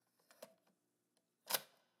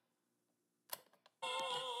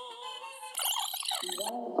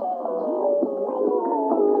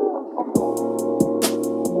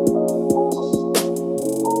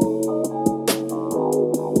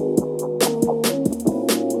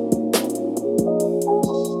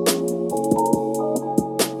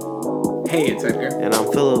Hey, it's Edgar. And I'm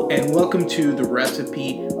Philip. And welcome to the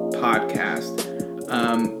Recipe Podcast.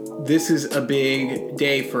 This is a big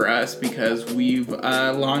day for us because we've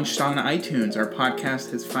launched on iTunes. Our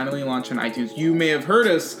podcast has finally launched on iTunes. You may have heard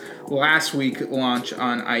us last week launch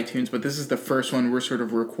on iTunes, but this is the first one we're sort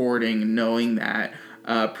of recording knowing that.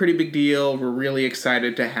 Pretty big deal. We're really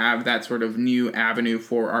excited to have that sort of new avenue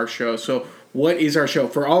for our show. So what is our show?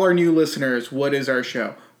 For all our new listeners, what is our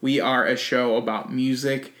show? We are a show about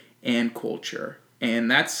music and culture.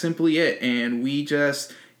 And that's simply it. And we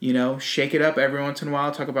just, shake it up every once in a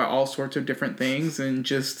while, talk about all sorts of different things, and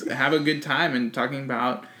just have a good time and talking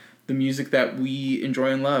about the music that we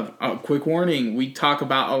enjoy and love. Quick warning, we talk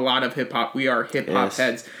about a lot of hip-hop. We are hip-hop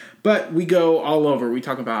heads. But we go all over. We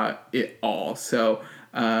talk about it all. So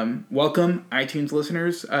welcome, iTunes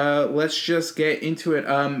listeners. Let's just get into it.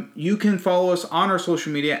 You can follow us on our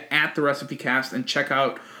social media at The Recipe Cast and check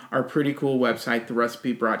out our pretty cool website,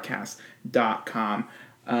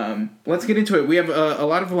 therecipebroadcast.com. Let's get into it. We have a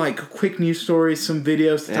lot of quick news stories, some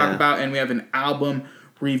videos to talk about, and we have an album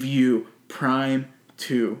review, PRhyme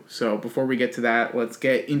 2. So before we get to that, let's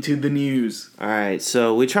get into the news. All right,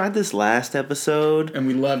 so we tried this last episode. And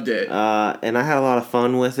we loved it. And I had a lot of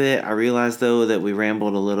fun with it. I realized, though, that we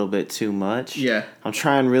rambled a little bit too much. Yeah. I'm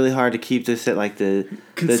trying really hard to keep this at the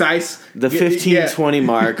concise, the 15-20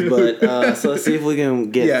 mark. But so let's see if we can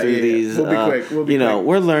get through these. We'll be quick. We'll be quick.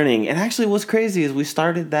 We're learning. And actually, what's crazy is we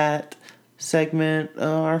started that segment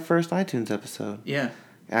our first iTunes episode. Yeah.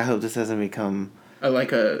 I hope this doesn't become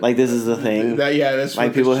this is the thing. That's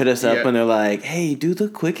people hit us up and they're like, "Hey, do the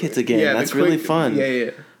quick hits again." Yeah, that's really fun.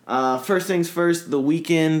 Yeah. First things first, The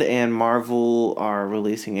Weeknd and Marvel are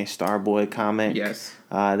releasing a Starboy comic. Yes.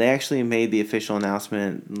 They actually made the official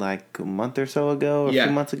announcement a month or so ago, or a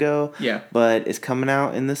few months ago. Yeah. But it's coming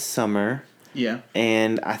out in the summer. Yeah.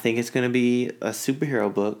 And I think it's going to be a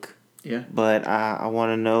superhero book. Yeah. But I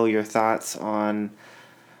want to know your thoughts on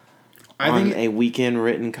a Weeknd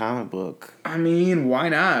written comic book. I mean, why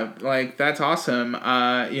not? That's awesome.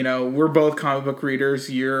 We're both comic book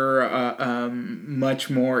readers. You're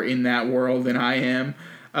much more in that world than I am.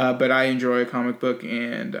 But I enjoy a comic book,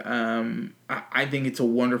 and I think it's a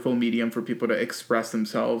wonderful medium for people to express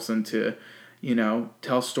themselves and to,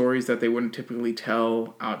 tell stories that they wouldn't typically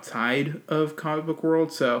tell outside of comic book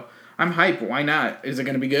world. So I'm hyped. Why not? Is it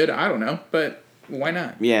going to be good? I don't know, but why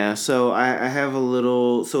not? Yeah, so I have a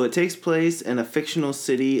little... So it takes place in a fictional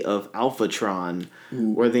city of Alphatron,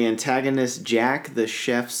 where the antagonist Jack the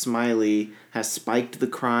Chef Smiley has spiked the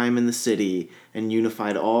crime in the city and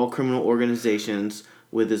unified all criminal organizations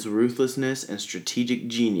with his ruthlessness and strategic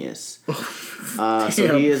genius.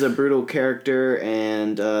 So he is a brutal character,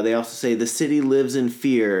 and they also say the city lives in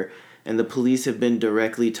fear, and the police have been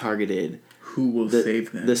directly targeted. Who will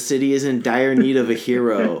save them? The city is in dire need of a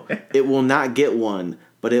hero. It will not get one,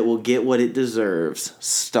 but it will get what it deserves.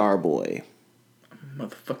 Starboy.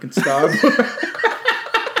 Motherfucking Starboy.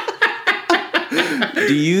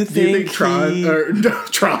 Do you think Tron?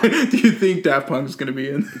 Do you think Daft Punk's gonna be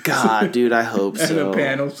in? God, dude, I hope so. In a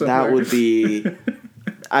panel somewhere. That would be.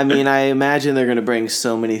 I mean, I imagine they're gonna bring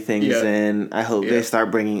so many things in. I hope they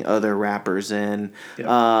start bringing other rappers in.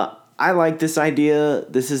 Yeah. I like this idea.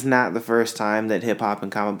 This is not the first time that hip-hop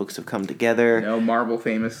and comic books have come together. No, Marvel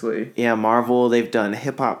famously. Yeah, Marvel, they've done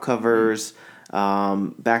hip-hop covers.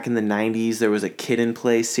 Back in the 90s, there was a Kid and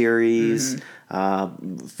Play series.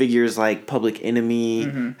 Figures like Public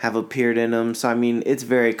Enemy have appeared in them. So, I mean, it's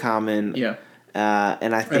very common. Yeah.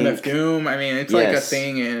 And I think... MF Doom, I mean, it's like a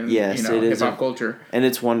thing in hip-hop culture. And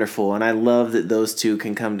it's wonderful. And I love that those two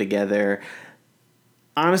can come together.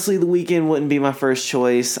 Honestly, The Weeknd wouldn't be my first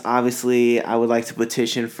choice. Obviously, I would like to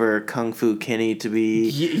petition for Kung Fu Kenny to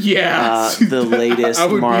be the latest I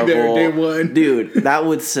would Marvel. Be there day one. Dude, that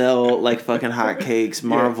would sell like fucking hotcakes.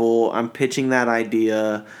 Marvel, I'm pitching that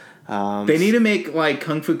idea. They need to make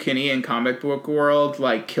Kung Fu Kenny in comic book world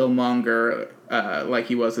like Killmonger, like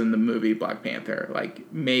he was in the movie Black Panther.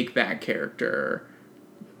 Make that character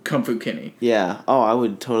Kung Fu Kenny. Yeah. Oh, I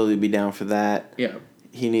would totally be down for that. Yeah.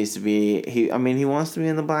 He needs to be... He wants to be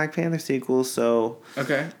in the Black Panther sequel, so...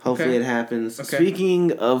 Hopefully it happens. Okay.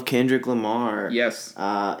 Speaking of Kendrick Lamar... Yes.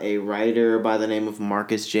 A writer by the name of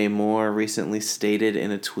Marcus J. Moore recently stated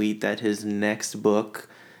in a tweet that his next book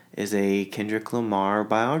is a Kendrick Lamar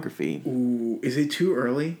biography. Ooh, is it too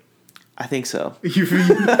early? I think so.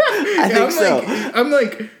 I think so.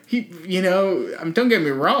 Don't get me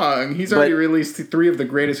wrong. He's already released 3 of the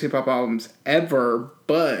greatest hip-hop albums ever,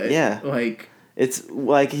 but... Yeah. It's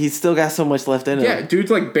like he's still got so much left in him. Yeah, dude's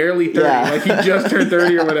like barely 30. Yeah. Like he just turned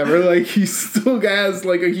 30 or whatever. Like he still has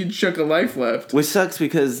like a huge chunk of life left. Which sucks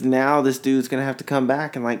because now this dude's gonna have to come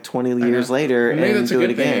back in like 20 years later well, maybe and that's do a it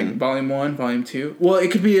good again. Thing. Volume 1, Volume 2. Well, it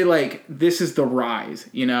could be like this is the rise.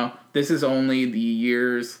 You know, this is only the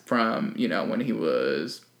years from when he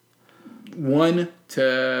was 1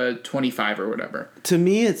 to 25 or whatever. To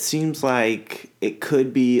me, it seems like it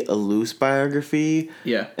could be a loose biography.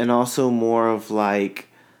 Yeah. And also more of like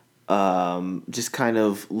just kind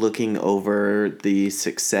of looking over the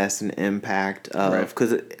success and impact of...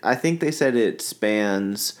 Because I think they said it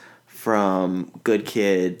spans from Good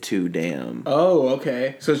Kid to Damn. Oh,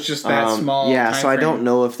 okay. So it's just that small Yeah, time so I frame. don't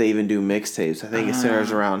know if they even do mixtapes. I think it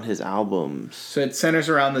centers around his albums. So it centers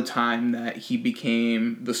around the time that he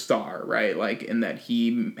became the star, right? Like, in that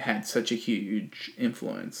he had such a huge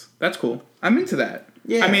influence. That's cool. I'm into that.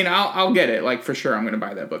 Yeah. I mean, I'll get it. Like, for sure, I'm going to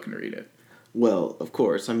buy that book and read it. Well, of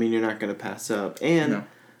course. I mean, you're not going to pass up. And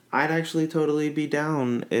I'd actually totally be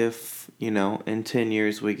down if, in 10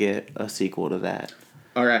 years we get a sequel to that.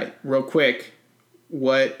 All right, real quick,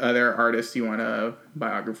 what other artists do you want a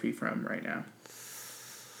biography from right now?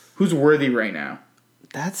 Who's worthy right now?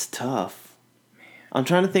 That's tough. Man. I'm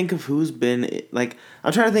trying to think of who's been in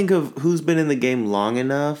the game long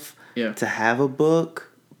enough to have a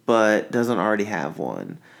book, but doesn't already have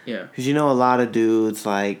one. Yeah. Because a lot of dudes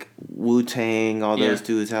like Wu-Tang, all those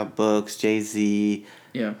dudes have books, Jay-Z.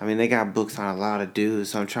 Yeah. I mean, they got books on a lot of dudes,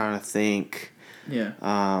 so I'm trying to think... Yeah.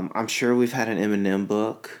 I'm sure we've had an Eminem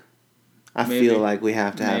book. I feel like we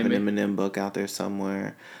have to have an Eminem book out there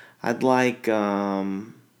somewhere. I'd like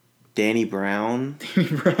Danny Brown. Danny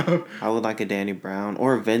Brown. I would like a Danny Brown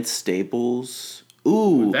or Vince Staples.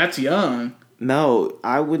 Ooh, that's young. No,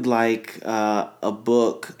 I would like a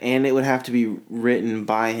book, and it would have to be written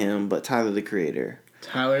by him, but Tyler the Creator.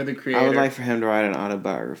 Tyler the Creator. I would like for him to write an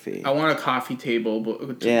autobiography. I want a coffee table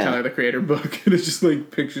book, Tyler the Creator book. And it's just like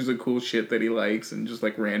pictures of cool shit that he likes and just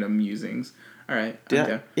like random musings. All right, I'm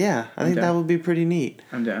down. Yeah, I think that would be pretty neat.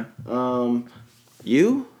 I'm down.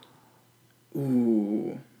 You?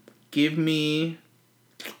 Ooh, give me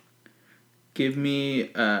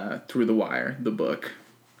Through the Wire, the book.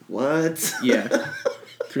 What? Yeah,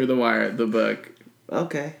 Through the Wire, the book.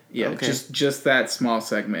 Okay. Yeah, okay. just that small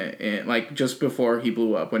segment, and like just before he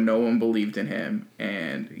blew up, when no one believed in him,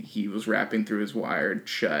 and he was rapping through his wired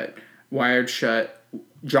shut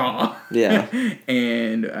jaw. Yeah.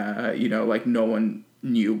 And like no one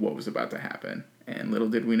knew what was about to happen, and little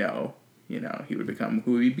did we know, he would become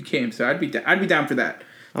who he became. So I'd be down for that.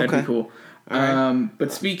 That'd be cool. Right.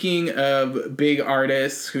 But speaking of big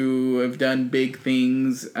artists who have done big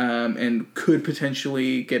things, and could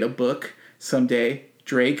potentially get a book someday,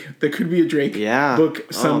 Drake. There could be a Drake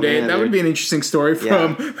book someday. Man, that would be an interesting story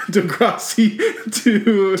from Degrassi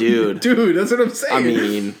to... Dude, that's what I'm saying. I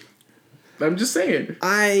mean... I'm just saying.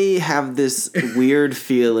 I have this weird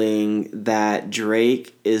feeling that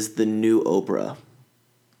Drake is the new Oprah.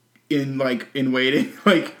 In waiting?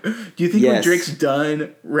 Like, do you think when Drake's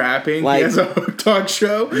done rapping, he has a talk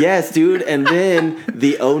show? Yes, dude. And then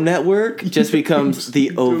the O Network just becomes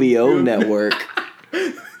the OVO Network.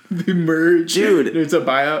 They merge. Dude. It's a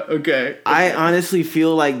buyout? Okay. I honestly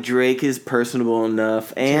feel like Drake is personable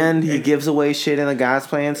enough, and he gives away shit in the God's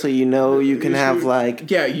Plan, so you can have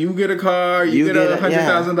like... Yeah, you get a car, you get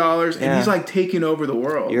 $100,000, and he's like taking over the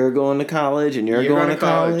world. You're going to college, and you're going to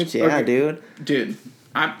college. Yeah, okay. Dude.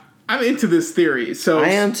 I'm into this theory. So I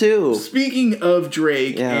am too. Speaking of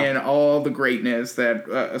Drake and all the greatness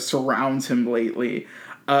that surrounds him lately...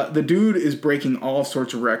 the dude is breaking all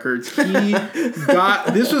sorts of records.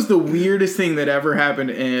 This was the weirdest thing that ever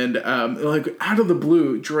happened, and out of the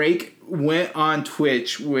blue, Drake went on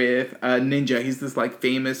Twitch with Ninja. He's this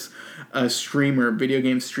famous streamer, video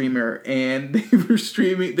game streamer, and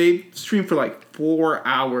they streamed for 4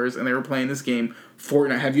 hours, and they were playing this game,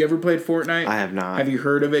 Fortnite. Have you ever played Fortnite? I have not. Have you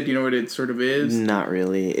heard of it? Do you know what it sort of is? Not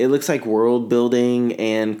really. It looks like world building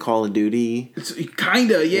and Call of Duty. It's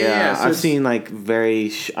kinda, yeah. So I've seen I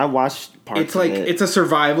watched parts of it. It's a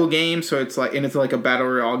survival game, so it's a battle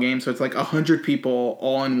royale game, so it's 100 people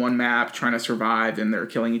all in one map trying to survive, and they're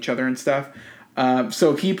killing each other and stuff.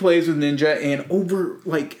 So he plays with Ninja, and over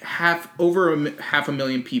half a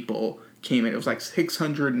million people came in. It was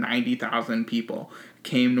 690,000 people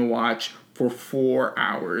came to watch for 4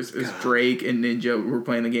 hours as Drake and Ninja were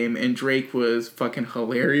playing the game, and Drake was fucking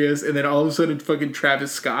hilarious, and then all of a sudden fucking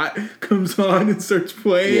Travis Scott comes on and starts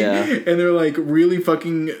playing, and they're really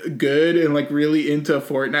fucking good and really into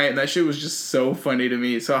Fortnite, and that shit was just so funny to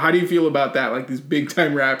me. So how do you feel about that? These big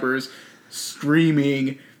time rappers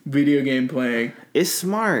streaming video game playing. It's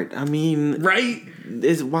smart. I mean, right?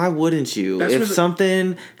 Why wouldn't you?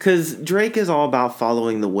 Because Drake is all about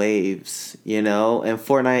following the waves, and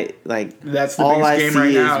Fortnite, that's the all biggest I game see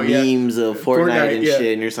right now. is memes of Fortnite and yeah.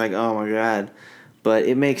 shit, and you're just like, oh my god. But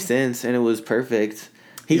it makes sense, and it was perfect.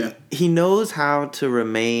 He knows how to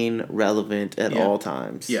remain relevant at all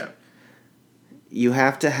times. Yeah. You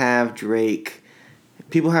have to have Drake.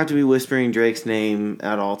 People have to be whispering Drake's name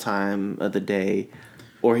at all time of the day,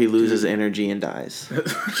 or he loses energy and dies.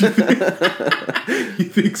 You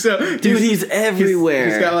think so? Dude, he's everywhere.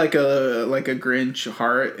 He's got like a Grinch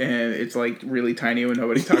heart, and it's like really tiny when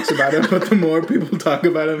nobody talks about him. But the more people talk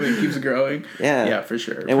about him, it keeps growing. Yeah, for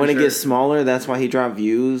sure. And when it gets smaller, that's why he dropped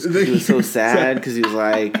views. He was so sad because he was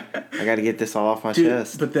like, I got to get this all off my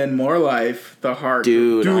chest. But then More Life, the heart.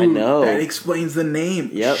 Dude, I know. That explains the name.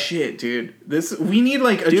 Yep. shit, dude. We need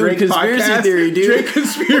like a Drake conspiracy podcast. theory, dude. Drake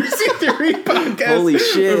conspiracy theory podcast. Holy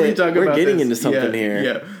shit. We're getting this. into something here.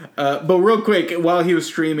 Yeah. But real quick, while he was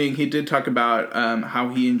streaming, he did talk about how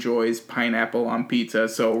he enjoys pineapple on pizza.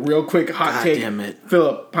 So real quick, hot take. Damn it.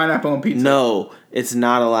 Philip, pineapple on pizza. No, it's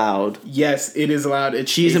not allowed. Yes, it is allowed.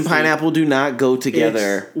 It's Cheese tasty. and pineapple do not go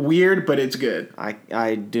together. It's weird, but it's good.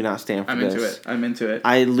 I do not stand for this. I'm into it.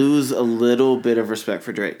 I lose a little bit of respect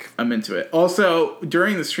for Drake. I'm into it. Also,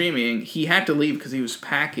 during the streaming, he had to leave because he was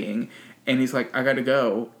packing. And he's like, I gotta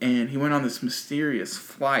go. And he went on this mysterious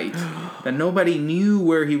flight that nobody knew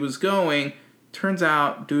where he was going. Turns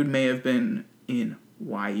out, dude may have been in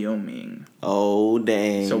Wyoming. Oh,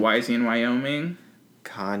 dang. So why is he in Wyoming?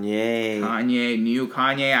 New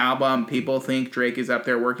Kanye album. People think Drake is up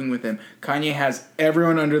there working with him. Kanye has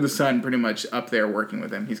everyone under the sun pretty much up there working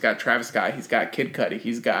with him. He's got Travis Scott. He's got Kid Cudi.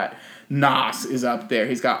 He's got Nas is up there.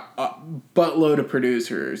 He's got a buttload of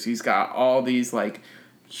producers. He's got all these like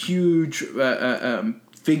huge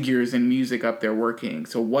figures in music up there working.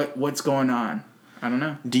 So what's going on? I don't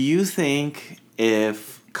know. Do you think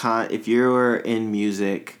if you're in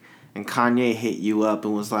music and Kanye hit you up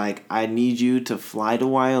and was like, I need you to fly to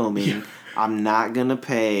Wyoming, I'm not gonna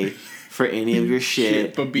pay for any of your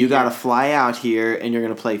shit. But you gotta fly out here and you're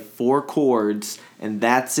gonna play 4 chords and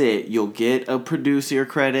that's it. You'll get a producer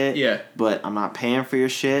credit. Yeah. But I'm not paying for your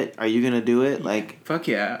shit. Are you gonna do it? Like, fuck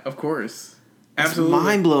yeah, of course. Absolutely. It's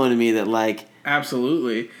mind-blowing to me that, like...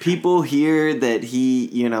 Absolutely. People hear that he,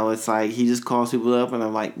 it's like, he just calls people up and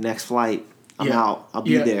I'm like, next flight, I'm out. I'll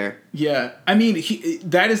be there. Yeah. I mean,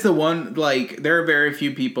 that is the one, like, there are very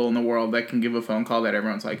few people in the world that can give a phone call that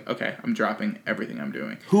everyone's like, okay, I'm dropping everything I'm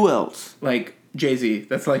doing. Who else? Like, Jay-Z.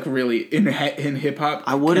 That's, like, really, in hip-hop.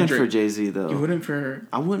 I wouldn't Kendrick. For Jay-Z, though. You wouldn't for...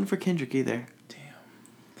 I wouldn't for Kendrick, either.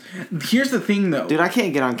 Here's the thing, though. Dude, I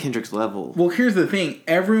can't get on Kendrick's level. Well, here's the thing.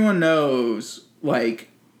 Everyone knows, like,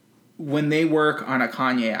 when they work on a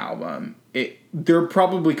Kanye album, they're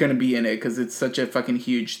probably going to be in it because it's such a fucking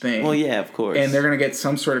huge thing. Well, yeah, of course. And they're going to get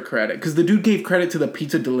some sort of credit. Because the dude gave credit to the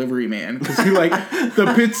pizza delivery man. Because he, like,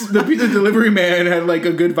 the pizza delivery man had, like,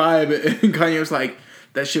 a good vibe. And Kanye was like...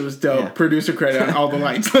 That shit was dope. Yeah. Producer credit on all the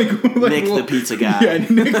lights. Like Nick the pizza guy. Yeah,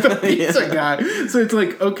 Nick the pizza guy. So it's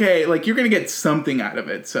like, okay, like you're going to get something out of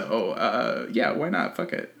it. So, yeah, why not?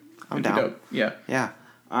 Fuck it. I'm down. Dope. Yeah. Yeah.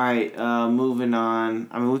 All right, moving on.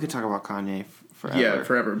 I mean, we could talk about Kanye forever. Yeah,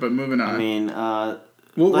 forever, but moving on. I mean, well,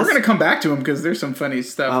 we're going to come back to him because there's some funny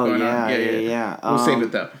stuff going on. Yeah. We'll save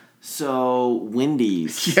it, though. So,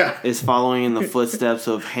 Wendy's is following in the footsteps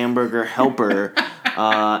of Hamburger Helper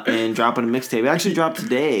and dropping a mixtape. It actually dropped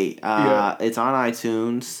today. It's on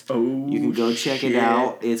iTunes. Oh, you can go check it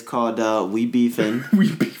out. It's called We Beefin'.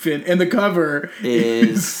 We Beefin'. And the cover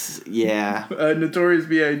is Notorious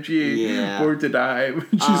B.I.G. Born to Die,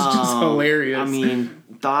 which is just hilarious. I mean...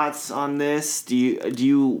 Thoughts on this? Do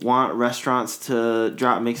you want restaurants to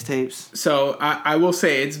drop mixtapes? So I will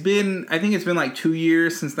say I think it's been like 2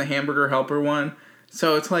 years since the Hamburger Helper one.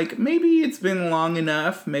 So it's like maybe it's been long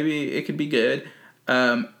enough. Maybe it could be good.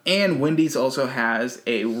 And Wendy's also has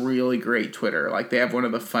a really great Twitter. Like they have one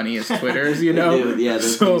of the funniest Twitters, you know? Yeah,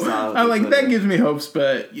 so I like Twitter. That gives me hopes,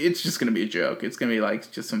 but it's just gonna be a joke. It's gonna be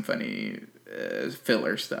like just some funny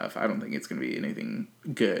filler stuff. I don't think it's gonna be anything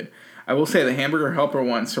good. I will say the Hamburger Helper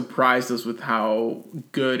one surprised us with how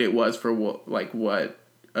good it was for what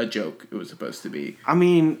a joke it was supposed to be. I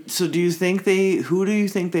mean, so who do you think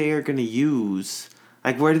they are going to use?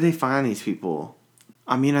 Like, where do they find these people?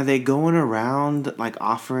 I mean, are they going around, like,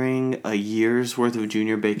 offering a year's worth of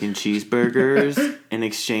Junior Bacon cheeseburgers in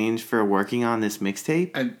exchange for working on this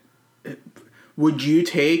mixtape? Would you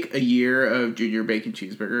take a year of Junior Bacon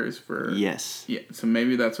cheeseburgers for... Yes. Yeah, so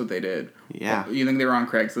maybe that's what they did. Yeah. You think they were on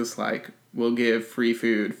Craigslist like, we'll give free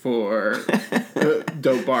food for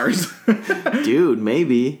dope bars. Dude,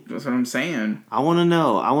 maybe. That's what I'm saying. I want to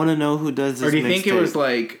know. I want to know who does this. Or do you think it was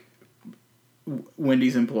like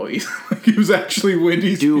Wendy's employees? Like it was actually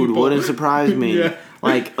Wendy's Dude, people. wouldn't surprise me. Yeah.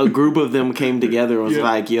 Like a group of them came together and was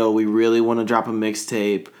like, yo, we really want to drop a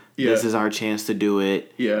mixtape. Yeah. This is our chance to do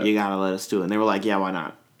it. Yeah. You gotta let us do it. And they were like, yeah, why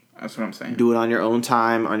not? That's what I'm saying. Do it on your own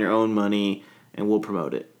time, on your own money, and we'll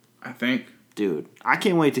promote it. I think. Dude, I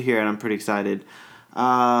can't wait to hear it. I'm pretty excited.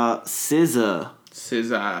 SZA.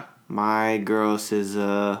 SZA. My girl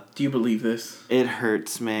SZA. Do you believe this? It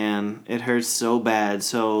hurts, man. It hurts so bad.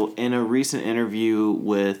 So, in a recent interview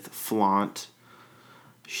with Flaunt,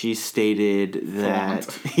 she stated that...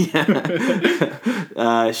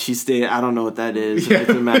 she stated... I don't know what that is. Yeah. If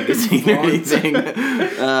it's a magazine or anything.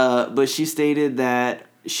 But she stated that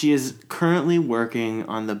she is currently working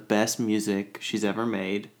on the best music she's ever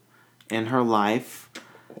made in her life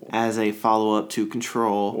as a follow-up to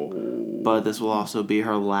Control. But this will also be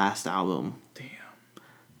her last album. Damn.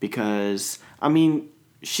 Because, I mean,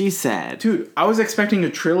 she's sad. Dude, I was expecting a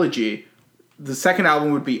trilogy. The second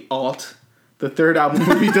album would be Alt. The third album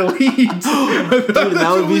would be Delete. Dude,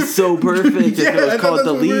 that would be so perfect if it was called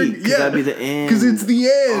Delete. Because that'd be the end. Because it's the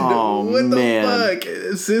end. Oh, what man.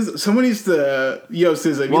 the fuck? Someone needs to... Yo,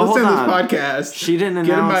 SZA, if you listen to this podcast, she didn't announce...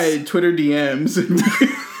 get in my Twitter DMs and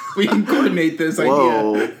we can coordinate this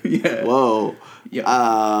idea. Yeah. Whoa. Yeah.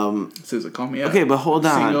 SZA, call me up. Okay, but hold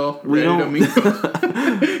on. Single, we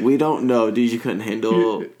don't we don't know, dude. You couldn't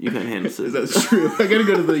handle SZA. That's true. I gotta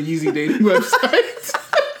go to the Yeezy dating website.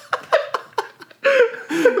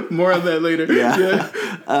 More on that later. Yeah.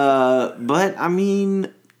 But I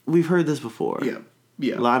mean, we've heard this before. Yeah.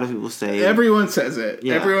 Yeah. A lot of people say it. Everyone says it.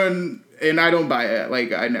 Yeah. Everyone, and I don't buy it.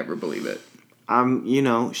 Like I never believe it.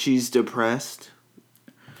 She's depressed.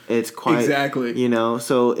 It's quite... Exactly.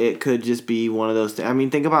 So it could just be one of those things. I mean,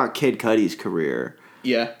 think about Kid Cudi's career.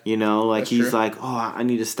 Yeah. Like he's true. Like, oh, I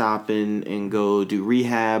need to stop and go do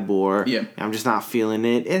rehab, or I'm just not feeling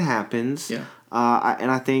it. It happens. Yeah.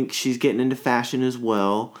 And I think she's getting into fashion as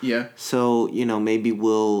well. Yeah. So, maybe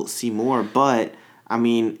we'll see more. But, I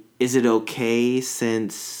mean, is it okay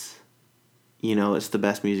since, it's the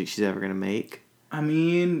best music she's ever going to make? I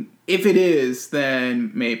mean, if it is,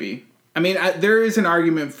 then maybe. I mean, there is an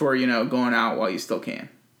argument for, going out while you still can.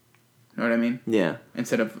 You know what I mean? Yeah.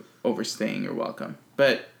 Instead of overstaying your welcome.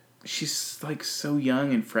 But she's, like, so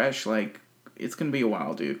young and fresh. Like, it's going to be a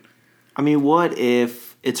while, dude. I mean, what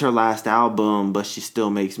if it's her last album, but she still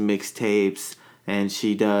makes mixtapes and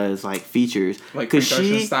she does, like, features? Like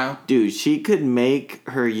Kardashian style? Dude, she could make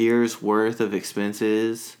her year's worth of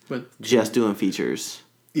expenses just doing features.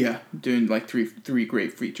 Yeah, doing, like, three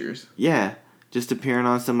great features. Yeah. Just appearing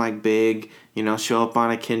on some, like, big, show up on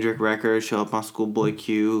a Kendrick record, show up on Schoolboy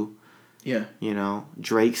Q. Yeah.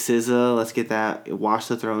 Drake, SZA, let's get that. Watch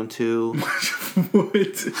the Throne 2.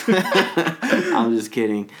 What? I'm just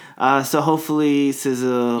kidding. So hopefully,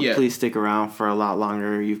 SZA, please stick around for a lot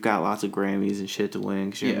longer. You've got lots of Grammys and shit to win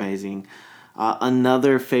because you're amazing.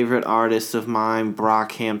 Another favorite artist of mine,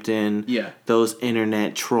 Brockhampton, those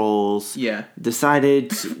internet trolls,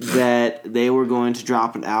 decided that they were going to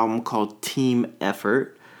drop an album called Team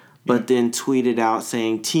Effort, but then tweeted out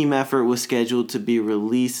saying Team Effort was scheduled to be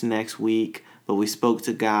released next week, but we spoke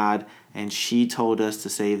to God and she told us to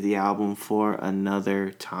save the album for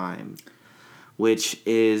another time, which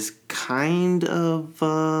is kind of,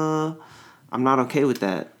 I'm not okay with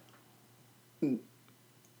that.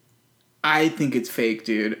 I think it's fake,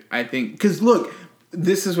 dude. I think... Because, look,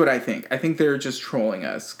 this is what I think. I think they're just trolling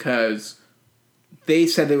us because they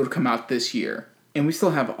said they would come out this year. And we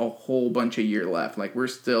still have a whole bunch of year left. Like, we're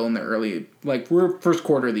still in the early... Like, we're first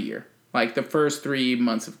quarter of the year. Like, the first 3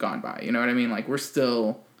 months have gone by. You know what I mean? Like, we're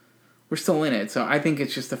still in it. So I think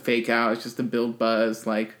it's just a fake out. It's just to build buzz.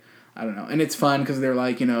 Like, I don't know. And it's fun because they're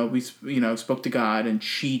like, we spoke to God and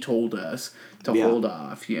she told us to hold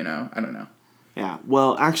off, I don't know. Yeah,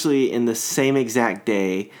 well, actually, in the same exact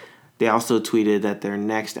day, they also tweeted that their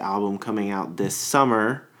next album coming out this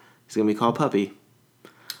summer is going to be called Puppy.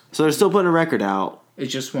 So they're still putting a record out. It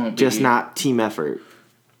just won't be. Just not Team Effort.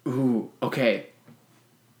 Ooh, okay.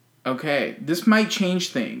 Okay, this might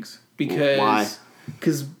change things. Because... Why?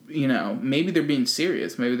 Because, maybe they're being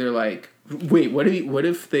serious. Maybe they're like, wait, what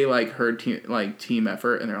if they, like, heard Team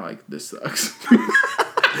Effort and they're like, this sucks.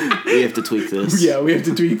 We have to tweak this. Yeah, we have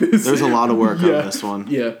to tweak this. There's a lot of work on this one.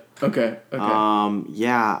 Yeah. Okay. As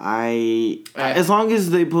long as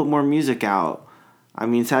they put more music out. I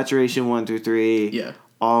mean, Saturation 1 through 3. Yeah.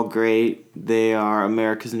 All great. They are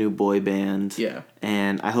America's new boy band. Yeah.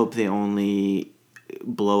 And I hope they only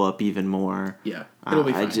blow up even more. Yeah. It'll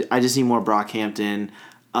be fine. I just need more Brockhampton.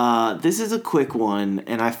 This is a quick one,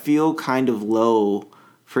 and I feel kind of low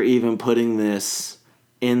for even putting this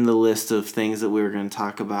in the list of things that we were going to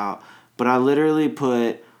talk about. But I literally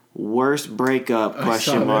put worst breakup,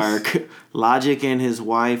 question mark, Logic and his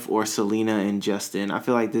wife, or Selena and Justin. I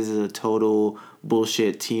feel like this is a total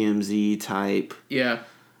bullshit TMZ type. Yeah.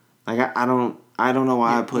 Like, I don't know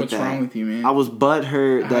why I put what's that. What's wrong with you, man? I was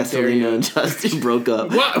butthurt that Selena and Justin broke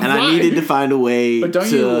up. Why? I needed to find a way but don't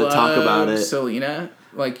to you talk about it. Selena?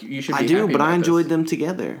 Like, you should be I do, happy but about I enjoyed this. them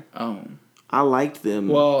together. Oh. I liked them.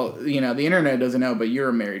 Well, the internet doesn't know, but you're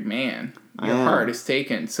a married man. Your heart is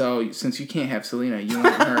taken. So, since you can't have Selena, you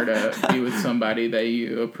want her to be with somebody that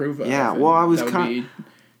you approve of. Yeah, well, I was kind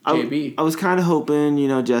JB. I was kind of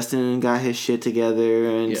hoping, Justin got his shit together,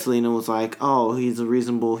 and Selena was like, oh, he's a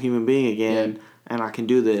reasonable human being again, and I can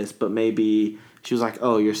do this. But maybe she was like,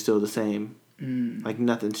 oh, you're still the same. Like,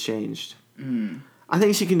 nothing's changed. I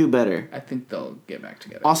think she can do better. I think they'll get back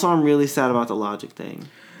together. Also, I'm really sad about the Logic thing.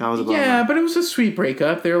 That was a bummer. Yeah, but it was a sweet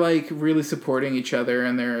breakup. They're, like, really supporting each other,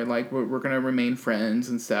 and they're like, we're going to remain friends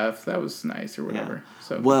and stuff. That was nice or whatever. Yeah.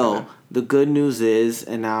 So well, the good news is,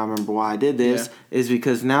 and now I remember why I did this, is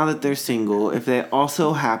because now that they're single, if they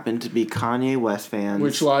also happen to be Kanye West fans...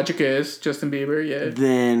 Which Logic is, Justin Bieber,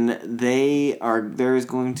 then there is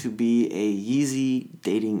going to be a Yeezy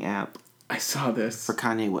dating app. I saw this. For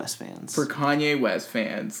Kanye West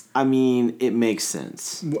fans. I mean, it makes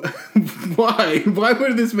sense. Why? Why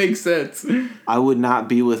would this make sense? I would not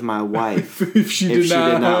be with my wife if she did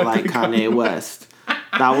not like Kanye West.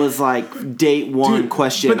 That was like date one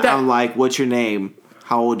question. I'm like, what's your name?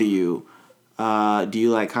 How old are you? Do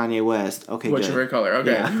you like Kanye West? Okay, what's good. your favorite color?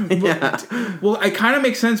 Okay. Yeah. Well, it kind of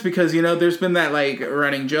makes sense because, there's been that, like,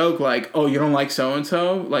 running joke, like, oh, you don't like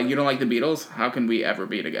so-and-so? Like, you don't like the Beatles? How can we ever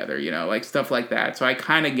be together? Like, stuff like that. So I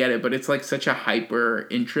kind of get it, but it's, like, such a hyper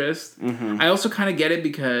interest. Mm-hmm. I also kind of get it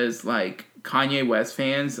because, like, Kanye West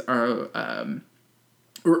fans are,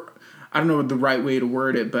 I don't know the right way to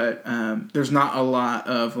word it, but there's not a lot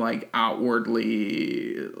of, like,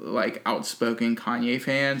 outwardly, like, outspoken Kanye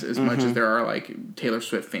fans as much as there are, like, Taylor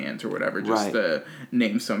Swift fans or whatever, just to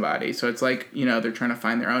name somebody. So it's like, they're trying to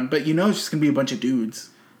find their own. But, it's just going to be a bunch of dudes.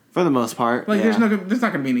 For the most part, like, there's not going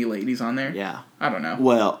to be any ladies on there. Yeah. I don't know.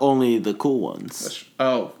 Well, only the cool ones.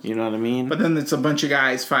 Oh. You know what I mean? But then it's a bunch of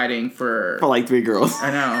guys fighting for like 3 girls.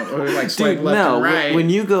 I know. Or, like, swipe left and right. When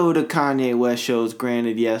you go to Kanye West shows,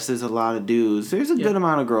 granted, yes, there's a lot of dudes. There's a good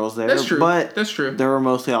amount of girls there. That's true. But that's true. They were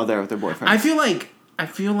mostly out there with their boyfriends. I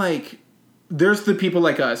feel like there's the people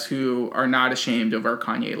like us who are not ashamed of our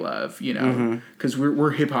Kanye love, because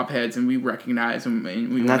we're hip hop heads and we recognize him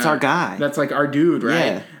and that's our guy. That's like our dude, right?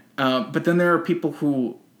 Yeah. But then there are people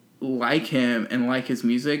who like him and like his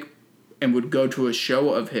music and would go to a show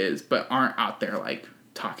of his but aren't out there, like,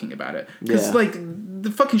 talking about it. Because, like,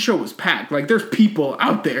 the fucking show was packed. Like, there's people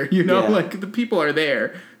out there, Like, the people are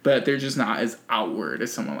there, but they're just not as outward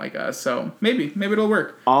as someone like us. So maybe it'll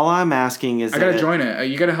work. All I'm asking is I gotta join it.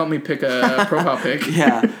 You gotta help me pick a profile pic.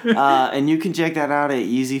 Yeah. And you can check that out at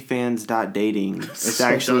easyfans.dating. It's so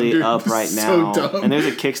actually dumb, up right now. So dumb. And there's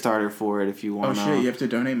a Kickstarter for it if you want to. Oh, shit. You have to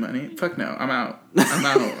donate money? Fuck no. I'm out.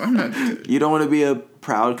 I'm not. You don't want to be a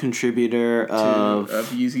proud contributor of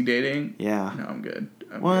Yeezy dating? Yeah. No, I'm good.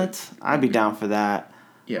 What? I'd be down for that.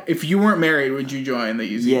 Yeah. If you weren't married, would you join the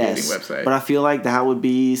Yeezy dating website? But I feel like that would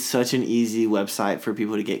be such an easy website for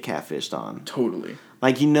people to get catfished on. Totally.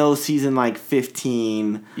 Like, season, like,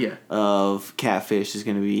 15 of Catfish is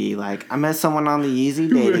going to be, like, I met someone on the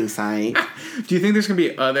Yeezy dating site. Do you think there's going to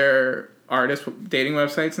be other artist dating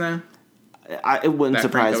websites now? It wouldn't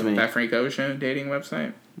surprise me. That Frank Ocean dating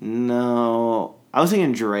website? No. I was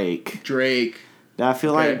thinking Drake. I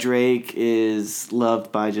feel like Drake is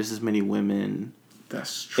loved by just as many women.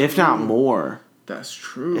 That's true. If not more. That's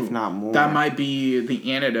true. If not more. That might be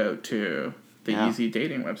the antidote to the Yeezy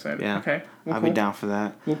dating website. Yeah. Okay. Well, I'd be down for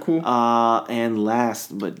that. Well, cool. And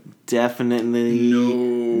last but definitely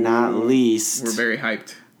not least. We're very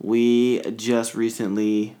hyped. We just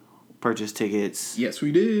recently purchased tickets. Yes,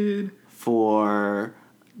 we did. For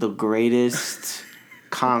the greatest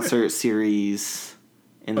concert series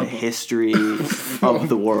in the history of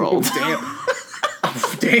the world.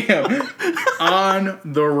 Damn. On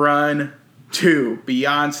the Run 2.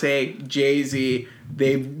 Beyonce, Jay-Z,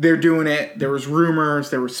 they're doing it. There was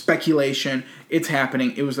rumors, there was speculation. It's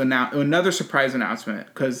happening. It was another surprise announcement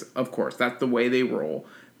because, of course, that's the way they roll.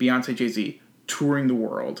 Beyonce, Jay-Z touring the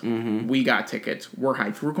world. Mm-hmm. We got tickets. We're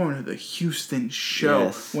hyped. We're going to the Houston show.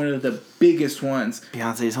 Yes. One of the biggest ones.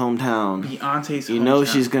 Beyonce's hometown.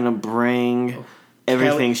 She's going to bring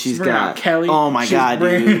everything she's got. Kelly. Oh my God,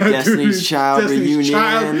 dude. Destiny's Child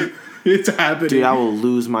reunion. It's happening. Dude, I will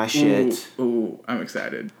lose my shit. Ooh, I'm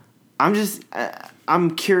excited.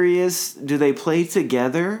 I'm curious, do they play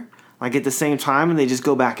together? Like at the same time and they just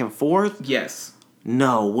go back and forth? Yes.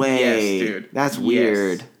 No way. Yes, dude. That's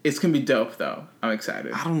weird. It's going to be dope, though. I'm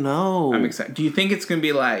excited. I don't know. I'm excited. Do you think it's going to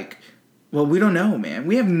be like... Well, we don't know, man.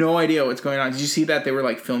 We have no idea what's going on. Did you see that they were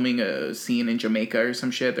like filming a scene in Jamaica or some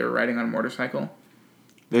shit? They were riding on a motorcycle.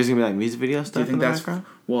 There's going to be like music video stuff. Do you think in the that's... background?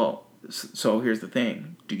 Well, so here's the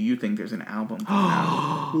thing. Do you think there's an album coming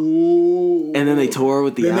out? Ooh. And then they tour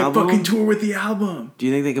with the album? Then they fucking tour with the album. Do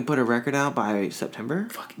you think they could put a record out by September?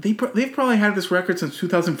 Fuck, they've probably had this record since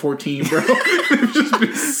 2014, bro. They've just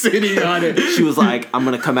been sitting on it. She was like, I'm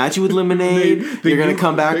going to come at you with Lemonade. You're going to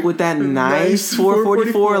come back with that nice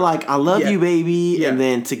 444. Like, I love you, baby. Yeah. And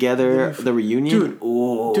then together, the reunion.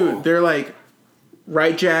 Dude, they're like,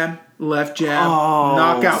 right jab, left jab,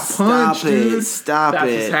 knockout punch, dude. Stop it.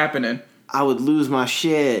 That's what's happening. I would lose my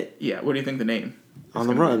shit. Yeah, what do you think the name? On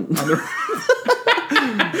the Run.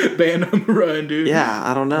 Band on the Run, dude. Yeah,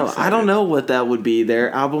 I don't know. I don't know what that would be. Their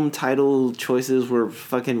album title choices were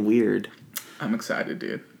fucking weird. I'm excited,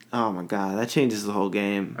 dude. Oh my god, that changes the whole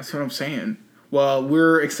game. That's what I'm saying. Well,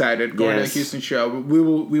 we're excited going to the Houston show. We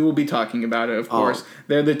will be talking about it, of course.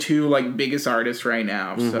 They're the two like biggest artists right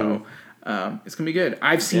now, so it's gonna be good.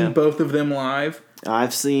 I've seen both of them live.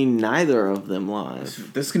 I've seen neither of them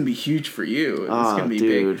live. This is going to be huge for you. This is going to be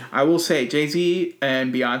big. I will say, Jay-Z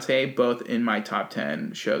and Beyonce, both in my top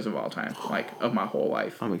 10 shows of all time, like, of my whole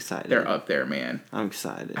life. I'm excited. They're up there, man. I'm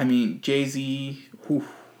excited. I mean, Jay-Z, ooh.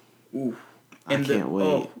 I can't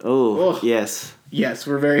wait. Oh, yes. Yes,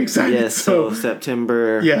 we're very excited. Yes, so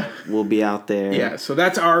September we'll be out there. Yeah, so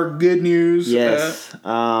that's our good news. Yes.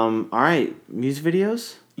 All right, music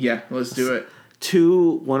videos? Yeah, let's do it.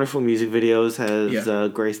 2 wonderful music videos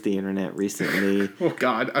has graced the internet recently. Oh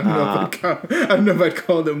God, I don't know if I'd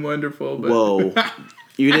call them wonderful. But. Whoa,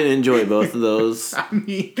 you didn't enjoy both of those. I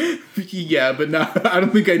mean, yeah, but I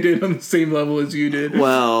don't think I did on the same level as you did.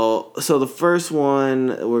 Well, so the first one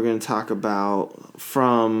we're going to talk about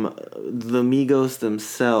from the Migos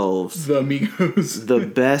themselves. The Migos. The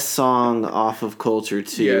best song off of Culture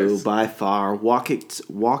 2 by far. Walk It,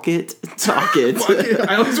 Talk It.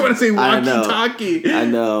 I always want to say Walkie Talkie. I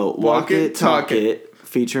know. Walk It, Talk It.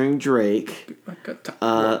 Featuring Drake.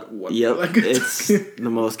 Yep, it's the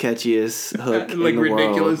most catchiest hook in the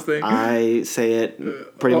ridiculous world. Thing. I say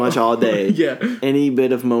it pretty much all day. Yeah. Any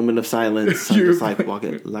bit of moment of silence, I'm just like, walk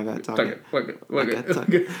it, like I talk it. Walk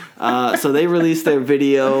it. So they released their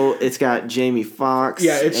video. It's got Jamie Foxx.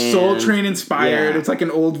 Yeah, it's Soul Train inspired. Yeah. It's like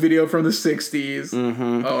an old video from the 60s.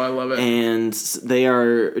 Mm-hmm. Oh, I love it. And they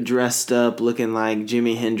are dressed up looking like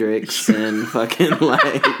Jimi Hendrix and fucking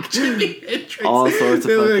like Jimi Hendrix. All sorts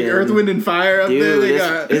of fucking... like Earth, Wind, and Fire up there. They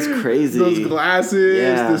got it's crazy. Those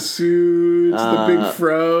glasses, the suits, the big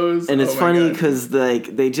fros. And it's funny because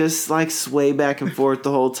like they just like sway back and forth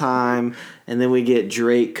the whole time, and then we get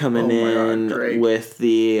Drake coming in with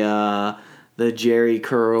the Jerry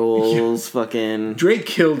curls. Fucking Drake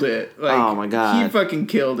killed it. Like, oh my god, he fucking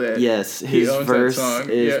killed it. Yes, his verse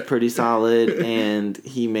is pretty solid, and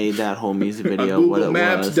he made that whole music video what it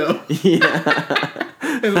was. Though. Yeah.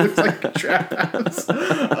 It looks like a trap house.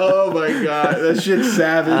 Oh my god, that shit's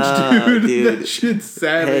savage, dude. That shit's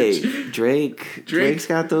savage. Hey, Drake's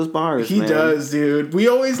got those bars. He does, dude. We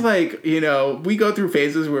always we go through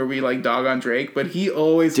phases where we like dog on Drake, but he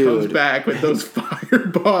always comes back with those fire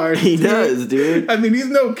bars. He does, dude. I mean, he's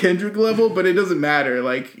no Kendrick level, but it doesn't matter.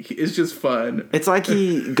 Like, it's just fun. It's like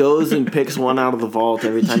he goes and picks one out of the vault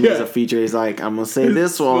every time he has a feature. He's like, I'm gonna say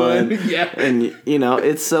this one, and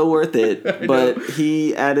it's so worth it. But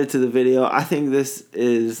he added to the video. I think this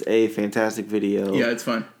is a fantastic video. Yeah, it's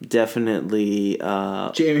fun. Definitely.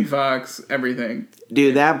 Jamie Foxx, everything.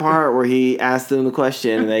 Dude, that part where he asked them the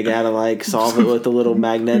question and they gotta like solve it with the little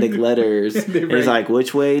magnetic letters. And he's like,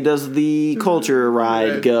 which way does the culture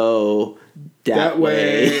ride go? That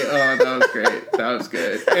way. Oh, that was great. That was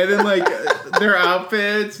good. And then like their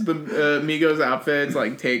outfits, the Migos outfits,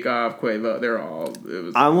 like Takeoff, Quavo, they're all.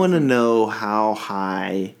 I want to know how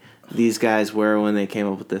high these guys were when they came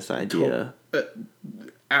up with this idea.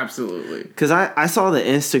 Absolutely. Because I saw the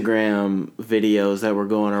Instagram videos that were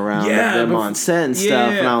going around of them on set and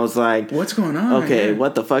stuff, and I was like, what's going on? Okay,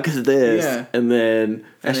 what the fuck is this? Yeah. And then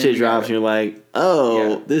that shit drops, and you're like,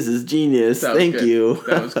 oh, this is genius. Thank you.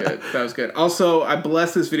 That was good. That was good. Also, I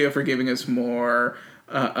bless this video for giving us more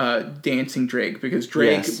dancing Drake, because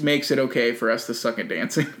Drake makes it okay for us to suck at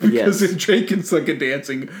dancing. Because if Drake can suck at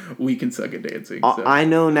dancing, we can suck at dancing. So. I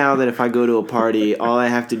know now that if I go to a party, all I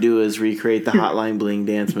have to do is recreate the Hotline Bling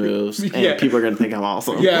dance moves, and people are gonna think I'm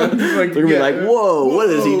awesome. Yeah, they're gonna be like, "Whoa, what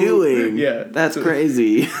is he doing?" Yeah. That's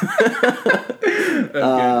crazy.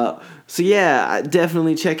 So yeah,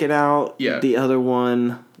 definitely check it out. Yeah. The other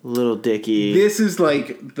one, Lil Dicky. This is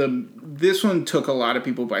like this one took a lot of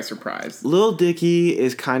people by surprise. Lil Dicky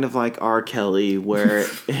is kind of like R. Kelly, where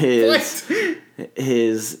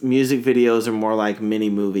his music videos are more like mini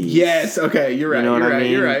movies. Yes. Okay. You're right. You know what I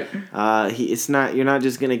mean? You're right. It's not. You're not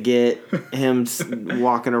just gonna get him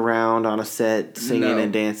walking around on a set singing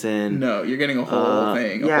and dancing. No, you're getting a whole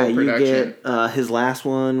thing. Yeah, whole production. you get. His last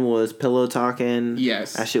one was Pillow Talking.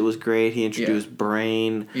 Yes, that shit was great. He introduced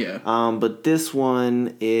Brain. Yeah. But this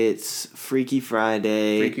one, it's Freaky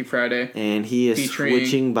Friday. Freaky Friday. And he is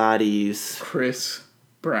switching bodies. Chris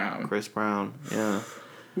Brown. Yeah.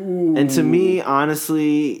 Ooh. And to me,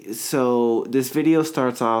 honestly, so this video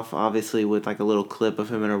starts off obviously with like a little clip of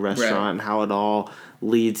him in a restaurant and how it all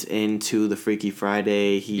leads into the Freaky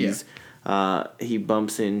Friday. He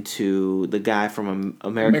bumps into the guy from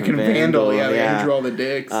American Vandal. Yeah, they drew all the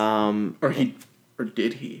dicks. Or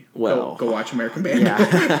did he? Well, go watch American Vandal.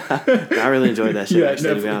 Yeah, I really enjoyed that show. Yeah,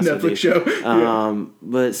 actually, to be honest Netflix with you. show.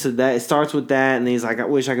 But so that it starts with that, and he's like, "I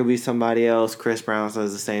wish I could be somebody else." Chris Brown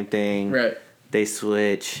says the same thing. Right. They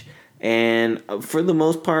switch, and for the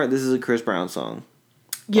most part, this is a Chris Brown song.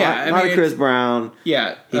 Yeah, a lot of Chris Brown.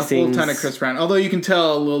 Yeah, a full ton of Chris Brown. Although you can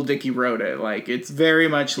tell Lil Dicky wrote it. Like, it's very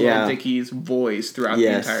much Lil Dicky's voice throughout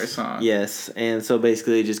the entire song. Yes, and so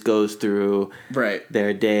basically it just goes through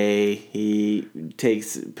their day. He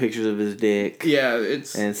takes pictures of his dick. Yeah,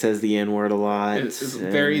 and says the N-word a lot. It's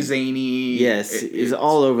very zany. Yes, it's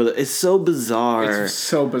all over. It's so bizarre. It's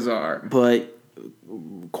so bizarre. But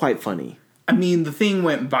quite funny. I mean, the thing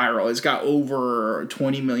went viral. It's got over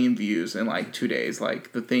 20 million views in like 2 days.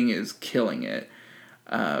 Like, the thing is killing it.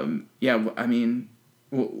 Yeah, I mean,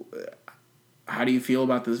 how do you feel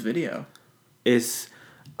about this video?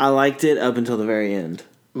 I liked it up until the very end.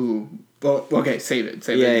 Ooh. Well, okay, save it.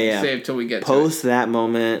 Save it till we get Post that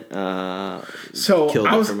moment. So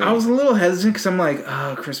I was a little hesitant because I'm like,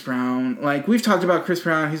 oh, Chris Brown. Like, we've talked about Chris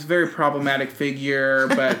Brown. He's a very problematic figure,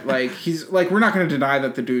 but like he's like, we're not going to deny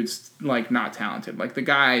that the dude's like not talented. Like, the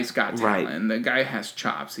guy's got talent. Right. The guy has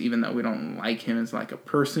chops, even though we don't like him as like a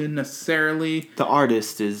person necessarily. The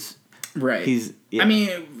artist is right. Yeah. I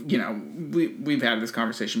mean, you know, we've had this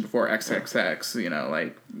conversation before. XXX. You know,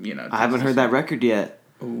 like, you know. I haven't heard that record yet.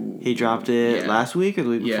 Ooh, he dropped it last week or the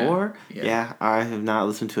week before? Yeah, I have not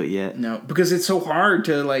listened to it yet. No, because it's so hard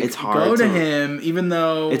to go to him, even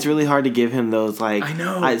though... It's really hard to give him those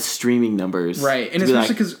streaming numbers. Right, and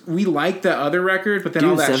especially because we liked the other record, but then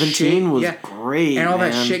all that 17 was great, and all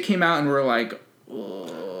that shit came out and we're like...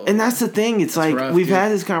 Ugh. And that's the thing, it's like, rough, we've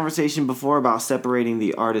had this conversation before about separating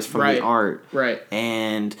the artist from the art. Right.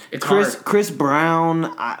 And it's Chris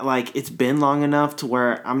Brown, it's been long enough to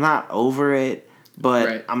where I'm not over it.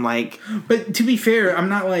 But I'm like... But to be fair, I'm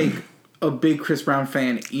not like a big Chris Brown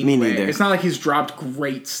fan anyway. Me neither. It's not like he's dropped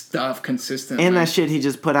great stuff consistently. And that shit he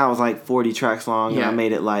just put out was like 40 tracks long, and I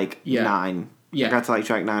made it like 9. Yeah. I got to like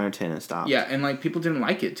track 9 or 10 and stopped. Yeah, and like people didn't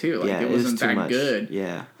like it too. Like, it wasn't that good.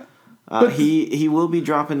 Yeah. He will be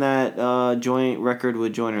dropping that joint record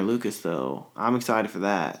with Joyner Lucas, though. I'm excited for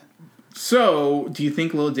that. So, do you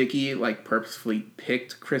think Lil Dicky like purposefully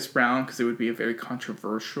picked Chris Brown because it would be a very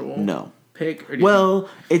controversial... No. Pick,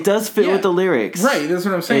 it does fit with the lyrics. Right, that's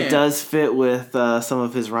what I'm saying. It does fit with some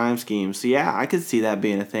of his rhyme schemes. So, yeah, I could see that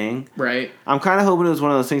being a thing. Right. I'm kind of hoping it was one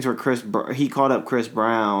of those things where he called up Chris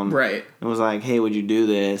Brown. Right. And was like, hey, would you do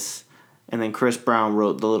this? And then Chris Brown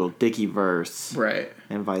wrote the little Dicky verse. Right.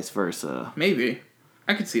 And vice versa. Maybe.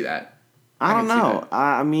 I could see that. I don't know.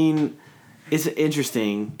 I mean, it's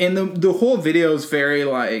interesting. And the whole video is very,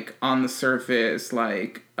 like, on the surface,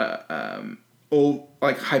 like,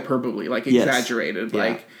 like hyperbole, like exaggerated,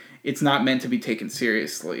 like it's not meant to be taken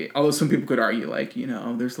seriously. Although some people could argue, like, you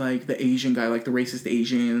know, there's like the Asian guy, like the racist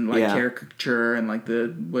Asian, like caricature and like the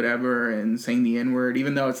whatever and saying the N-word,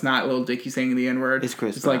 even though it's not Lil Dicky saying the N-word. It's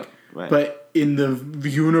Chris. It's like, but in the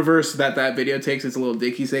universe that video takes, it's Lil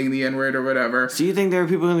Dicky saying the N-word or whatever. So you think there are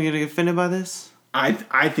people going to get offended by this?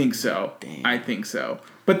 I think so. Damn. I think so.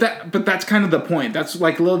 But that's kind of the point. That's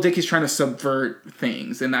like Lil Dicky's trying to subvert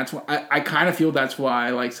things, and that's why I kind of feel that's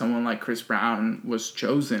why like someone like Chris Brown was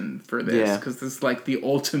chosen for this, because this is like the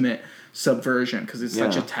ultimate subversion, because it's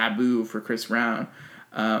such a taboo for Chris Brown.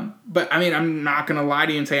 But I mean, I'm not gonna lie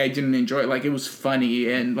to you and say I didn't enjoy it. Like, it was funny,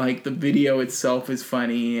 and like the video itself is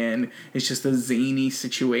funny, and it's just a zany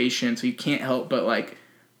situation, so you can't help but like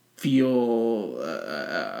feel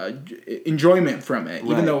enjoyment from it,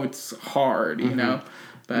 even though it's hard, you know.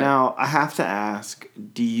 But now I have to ask: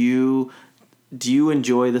 Do you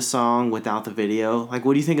enjoy the song without the video? Like,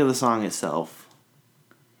 what do you think of the song itself?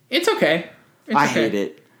 It's okay. I hate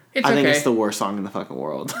it. I think okay. it's the worst song in the fucking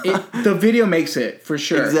world. The video makes it, for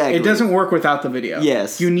sure. Exactly. It doesn't work without the video.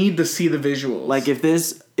 Yes. You need to see the visuals. Like, if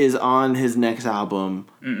this is on his next album,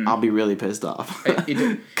 I'll be really pissed off.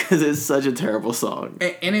 Because it's such a terrible song.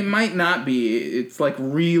 And it might not be. It's like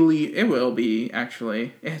really... It will be,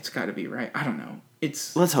 actually. It's got to be, right? I don't know.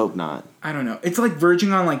 Let's hope not. I don't know. It's like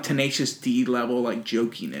verging on like Tenacious D level, like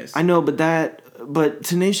jokiness. I know, but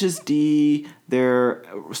Tenacious D, their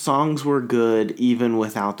songs were good even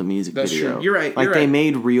without the music video. That's true. You're right. Like, they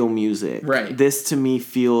made real music. Right. This, to me,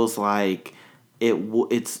 feels like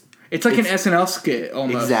it's like an SNL skit,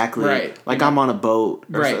 almost. Exactly. Right. Like, I'm on a boat.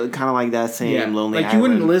 Or right. kind of like that same Lonely Like, Island. you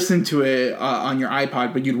wouldn't listen to it on your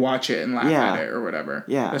iPod, but you'd watch it and laugh at it or whatever.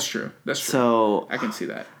 Yeah. That's true. So, I can see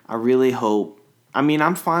that. I really hope... I mean,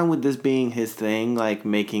 I'm fine with this being his thing, like,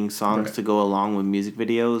 making songs to go along with music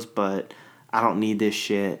videos, but I don't need this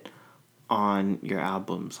shit on your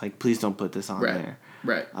albums. Like, please don't put this on there.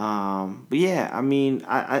 Right. But yeah, I mean,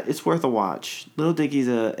 it's worth a watch. Lil Dicky's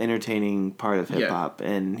a entertaining part of hip hop,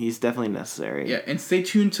 and he's definitely necessary. Yeah, and stay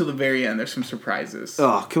tuned till the very end. There's some surprises.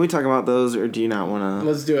 Oh, can we talk about those, or do you not want to?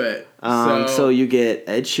 Let's do it. So you get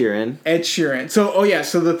Ed Sheeran.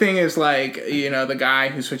 So the thing is, like, the guy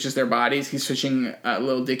who switches their bodies, he's switching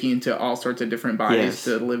Lil Dicky into all sorts of different bodies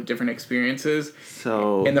to live different experiences.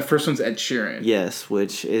 So, and the first one's Ed Sheeran. Yes,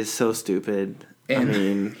 which is so stupid. I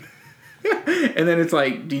mean. And then it's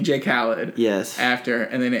like DJ Khaled. Yes. After,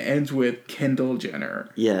 and then it ends with Kendall Jenner.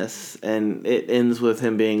 Yes, and it ends with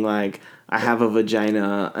him being like, I have a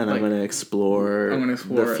vagina and I'm going to explore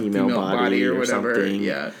the female body or whatever. Something.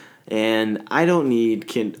 Yeah. And I don't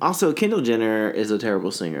need Also, Kendall Jenner is a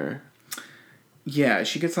terrible singer. Yeah,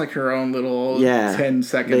 she gets like her own little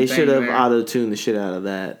 10-second They thing should have there. auto-tuned the shit out of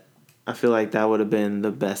that. I feel like that would have been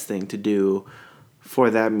the best thing to do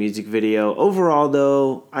for that music video. Overall,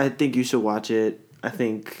 though, I think you should watch it. I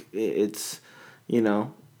think it's,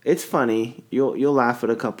 it's funny. You'll laugh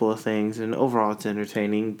at a couple of things, and overall it's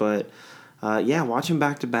entertaining. But, watch them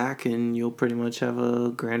back to back, and you'll pretty much have a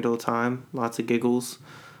grand old time. Lots of giggles.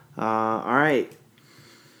 All right.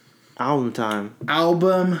 Album time.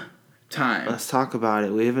 Let's talk about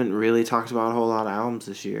it. We haven't really talked about a whole lot of albums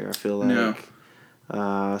this year, I feel like.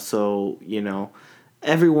 No.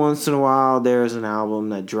 Every once in a while, there's an album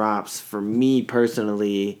that drops for me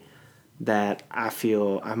personally that I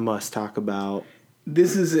feel I must talk about.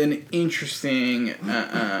 This is an interesting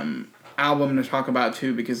album to talk about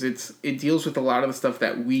too, because it deals with a lot of the stuff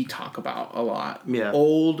that we talk about a lot. Yeah.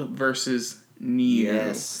 Old versus new.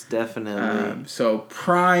 Yes, definitely. So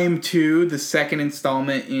PRhyme 2, the second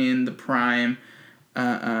installment in the PRhyme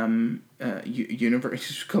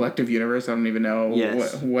universe, collective universe. I don't even know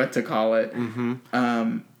what to call it.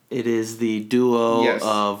 Mm-hmm. It is the duo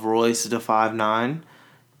of Royce da 5'9"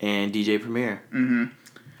 and DJ Premier. Mm-hmm.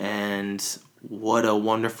 And what a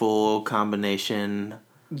wonderful combination.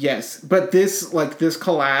 Yes, but this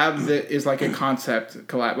collab that is like a concept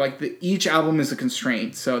collab. Like each album is a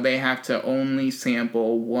constraint, so they have to only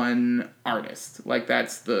sample one artist. Like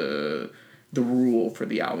that's the rule for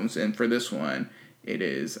the albums, and for this one, it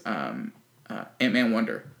is Ant-Man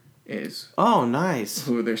Wonder is nice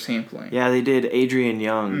who they're sampling. Yeah, they did Adrian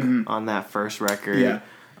Young on that first record. Yeah,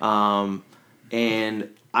 and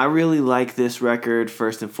I really like this record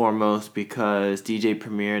first and foremost because DJ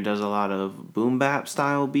Premier does a lot of boom bap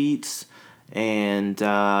style beats, and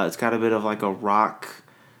it's got a bit of like a rock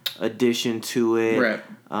addition to it. Right.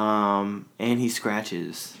 And he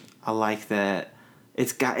scratches. I like that.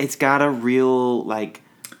 It's got a real like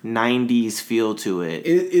 90s feel to it.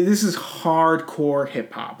 This is hardcore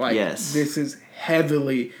hip hop. Like this is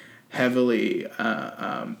heavily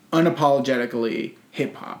unapologetically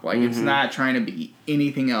hip hop. Like it's not trying to be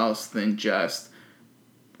anything else than just,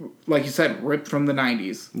 like you said, ripped from the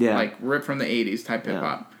 90s. Yeah. Like ripped from the 80s type hip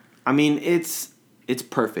hop. I mean, it's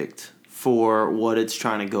perfect for what it's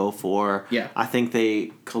trying to go for. Yeah. I think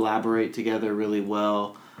they collaborate together really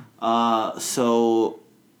well. So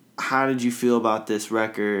how did you feel about this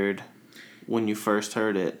record when you first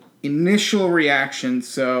heard it? Initial reaction.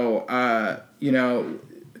 So,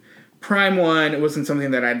 PRhyme 1, it wasn't something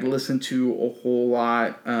that I'd listened to a whole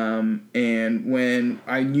lot. And when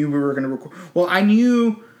I knew we were going to record... Well, I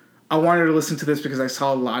knew I wanted to listen to this because I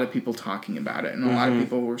saw a lot of people talking about it. And a lot of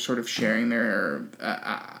people were sort of sharing their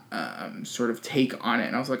sort of take on it.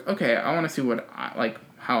 And I was like, okay, I want to see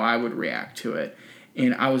how I would react to it.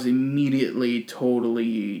 And I was immediately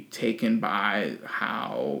totally taken by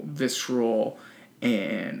how visceral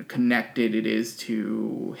and connected it is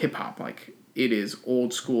to hip-hop. Like, it is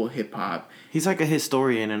old school hip hop. He's like a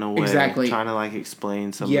historian in a way. Exactly. Trying to like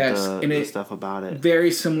explain some of the stuff about it.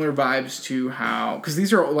 Very similar vibes to how, because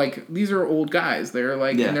these are old guys. They're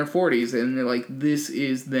like in their 40s, and they're like, this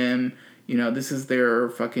is them. This is their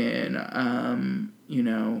fucking A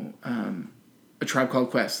Tribe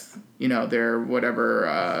Called Quest. They're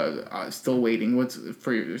whatever. Still waiting.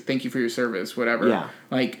 Thank you for your service. Whatever. Yeah.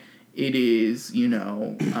 Like it is.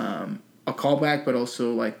 A callback, but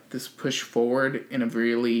also like this push forward in a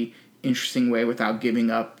really interesting way without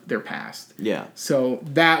giving up their past. Yeah. So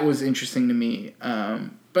that was interesting to me.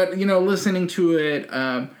 But listening to it,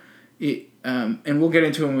 and we'll get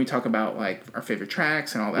into it when we talk about like our favorite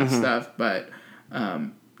tracks and all that stuff. But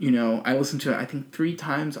I listened to it I think 3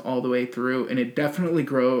 times all the way through, and it definitely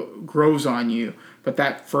grows on you. But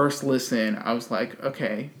that first listen, I was like,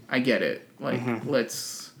 okay, I get it. Like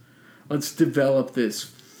let's develop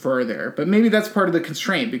this further. But maybe that's part of the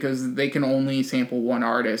constraint, because they can only sample one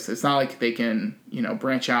artist. It's not like they can,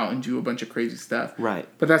 branch out and do a bunch of crazy stuff. Right.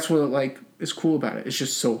 But that's what like is cool about it. It's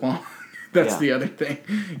just so long. That's the other thing,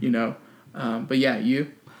 But yeah,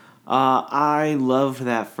 you? I love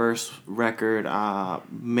that first record,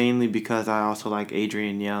 mainly because I also like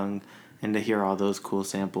Adrian Young, and to hear all those cool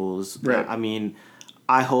samples. Right. I mean,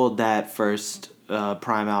 I hold that first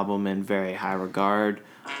PRhyme album in very high regard.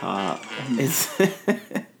 It's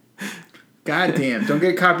goddamn, don't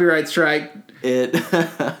get copyright strike.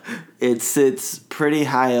 It sits pretty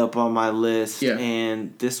high up on my list,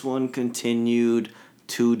 and this one continued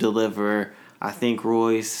to deliver. I think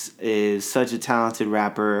Royce is such a talented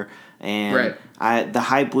rapper, and the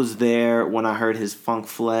hype was there when I heard his Funk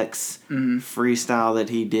Flex freestyle that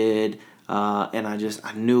he did, and I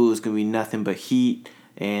knew it was gonna be nothing but heat.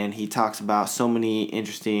 And he talks about so many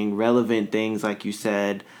interesting, relevant things, like you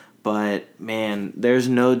said. But, man, there's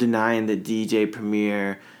no denying that DJ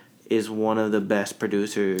Premier is one of the best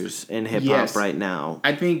producers in hip-hop right now.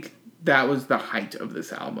 I think that was the height of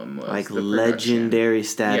this album. Was like, legendary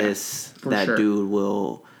status. That dude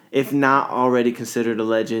will, if not already considered a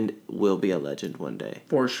legend, will be a legend one day.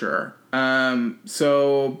 For sure.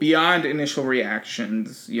 So, beyond initial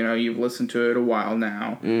reactions, you've listened to it a while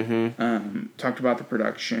now. Talked about the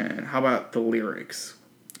production. How about the lyrics?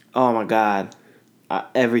 Oh, my God.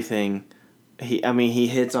 Everything. He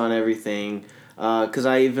hits on everything. Because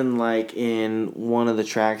I even like in one of the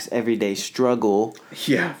tracks, Everyday Struggle,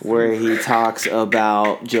 where he talks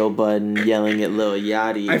about Joe Budden yelling at Lil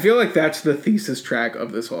Yachty. I feel like that's the thesis track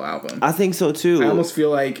of this whole album. I think so too. I almost feel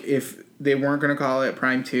like if they weren't going to call it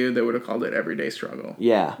PRhyme 2, they would have called it Everyday Struggle.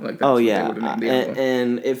 Yeah. Like that's what they would have named the album.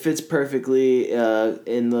 And it fits perfectly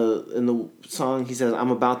in the song. He says, "I'm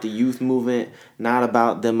about the youth movement, not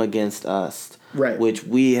about them against us." Right. Which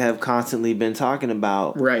we have constantly been talking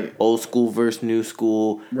about. Right. Old school versus new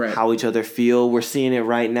school. Right. How each other feel. We're seeing it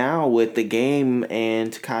right now with The Game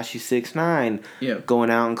and Tekashi 6ix9ine going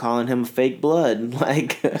out and calling him fake blood.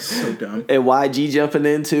 Like, so dumb. And YG jumping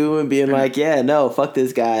into and being like, yeah, no, fuck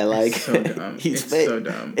this guy. Like, it's so dumb. He's it's fake. So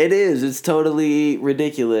dumb. It is. It's totally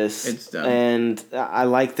ridiculous. It's dumb. And I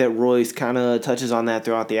like that Royce kind of touches on that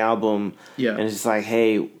throughout the album. Yeah. And it's just like,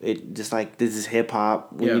 hey, this is hip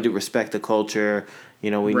hop. We need to respect the culture.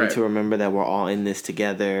 We need to remember that we're all in this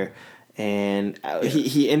together. And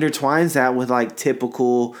he intertwines that with like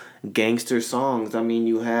typical gangster songs. I mean,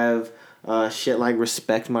 you have shit like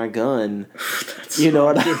Respect My Gun. You know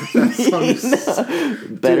what I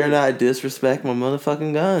mean? Better not disrespect my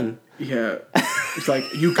motherfucking gun. Yeah. It's like,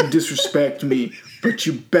 you can disrespect me, but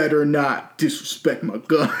you better not disrespect my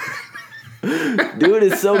gun. Dude,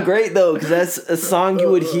 it's so great though, because that's a song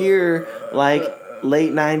you would hear like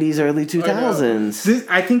late 90s, early 2000s.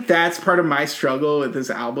 I think that's part of my struggle with this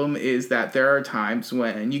album, is that there are times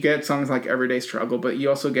when you get songs like Everyday Struggle, but you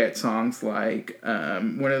also get songs like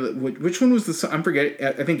which one was the song? I'm forgetting.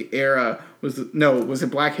 I think Era was was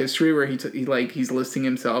it Black History, where he's listing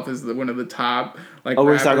himself as one of the top like. Oh,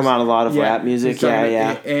 we're talking about a lot of rap music.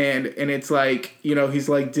 Yeah. And it's like, he's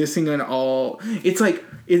like dissing on all. It's like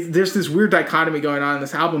there's this weird dichotomy going on in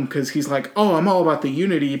this album, because he's like, oh, I'm all about the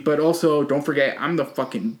unity, but also don't forget I'm the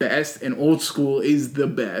fucking best, and old school is the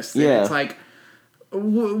best. And it's like,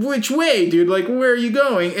 which way, dude? Like, where are you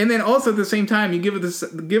going? And then also at the same time, you give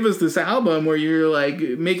us this album where you're like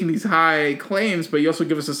making these high claims, but you also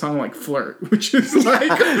give us a song like Flirt, which is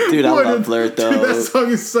like, dude, I love Flirt though. Dude, that song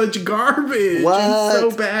is such garbage. What? It's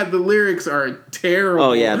so bad. The lyrics are terrible.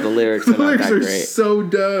 Oh yeah, the lyrics are not that great. So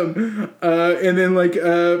dumb. And then like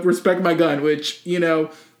Respect My Gun, which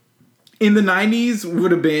in the 90s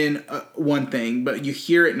would have been one thing, but you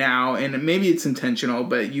hear it now, and maybe it's intentional,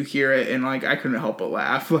 but you hear it, and, like, I couldn't help but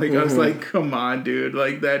laugh. Like, I was like, come on, dude.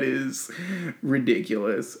 Like, that is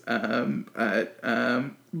ridiculous. But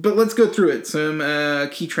let's go through it. Some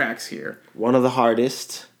key tracks here. One of the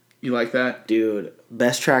hardest. You like that? Dude,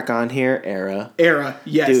 best track on here, Era. Era,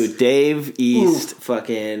 yes. Dude, Dave East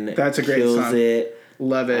fucking that's a great kills song. it.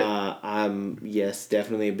 Love it. I'm,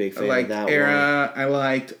 definitely a big fan of that Era. one. I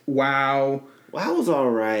liked Wow. Wow was all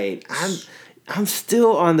right. I'm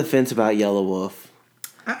still on the fence about Yellow Wolf.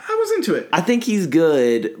 I was into it. I think he's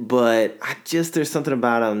good, but there's something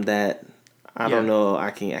about him that I don't know.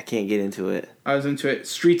 I can't get into it. I was into it.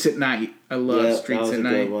 Streets at Night. I love Streets at Night. That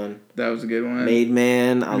was a good one. That was a good one. Made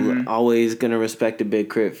Man. I'm always gonna respect a Big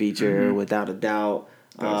Crit feature without a doubt.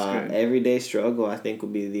 Everyday Struggle, I think,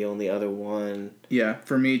 would be the only other one. Yeah,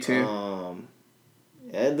 for me too.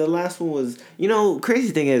 And the last one was,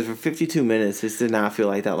 crazy thing is, for 52 minutes, this did not feel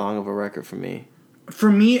like that long of a record for me.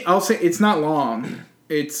 For me, I'll say it's not long.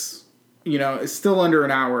 It's, it's still under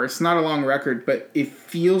an hour. It's not a long record, but it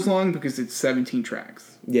feels long because it's 17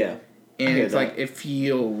 tracks. Yeah. And it's like, it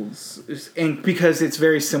feels, and because it's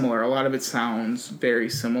very similar. A lot of it sounds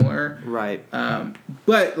very similar. Right.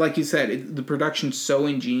 But like you said, the production's so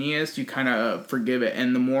ingenious, you kind of forgive it.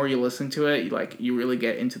 And the more you listen to it, you really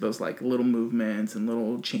get into those like little movements and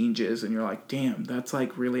little changes. And you're like, damn, that's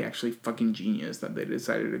like really actually fucking genius that they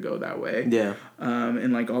decided to go that way. Yeah.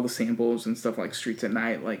 And like all the samples and stuff like Streets at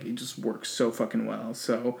Night, like it just works so fucking well.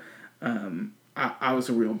 So, I was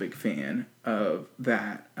a real big fan of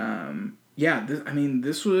that.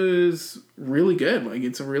 This was really good. Like,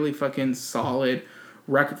 it's a really fucking solid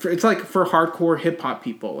record. It's like for hardcore hip hop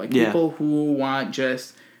people, like people who want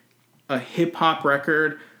just a hip hop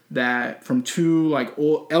record that from two like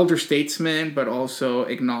old elder statesmen, but also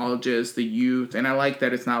acknowledges the youth. And I like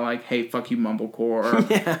that it's not like, hey, fuck you,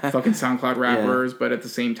 mumblecore, fucking SoundCloud rappers, but at the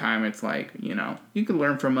same time, it's like, you can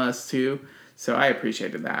learn from us too. So I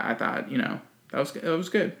appreciated that. I thought, that was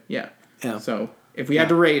good. Yeah. So if we had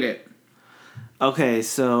to rate it. Okay,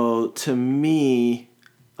 so to me,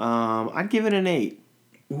 I'd give it an 8.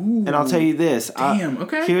 Ooh, and I'll tell you this. Damn,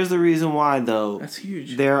 okay. Here's the reason why, though. That's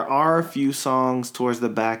huge. There are a few songs towards the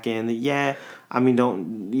back end that, you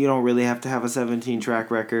don't really have to have a 17-track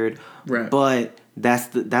record. Right. But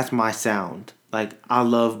that's my sound. Like, I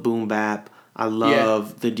love boom bap. I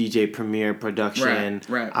love the DJ Premier production.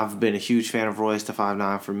 Right. I've been a huge fan of Royce da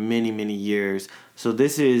 5'9" for many, many years. So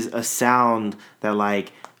this is a sound that,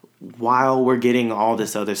 like, while we're getting all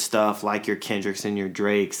this other stuff, like your Kendricks and your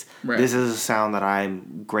Drakes, this is a sound that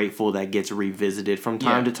I'm grateful that gets revisited from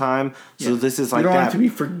time to time. So this is like you don't that, have to be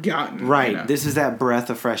forgotten. Right. This is that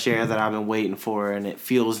breath of fresh air that I've been waiting for, and it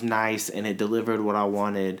feels nice, and it delivered what I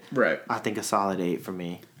wanted. Right. I think a solid 8 for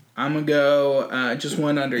me. I'm going to go just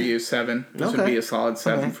one under you, 7. This would be a solid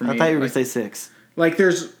 7 for me. I thought you were going to say 6. Like,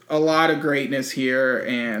 there's a lot of greatness here,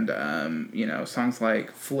 and, songs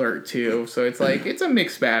like Flirt, too. So it's like, it's a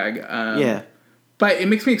mixed bag. But it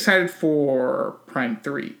makes me excited for PRhyme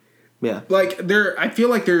 3. Yeah. Like, I feel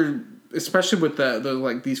like they're, especially with the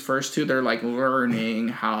like, these first two, they're, like, learning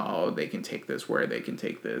how they can take this, where they can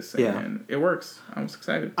take this. And it works. I was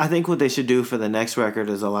excited. I think what they should do for the next record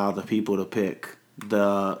is allow the people to pick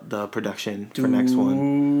the production for next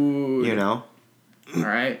one. All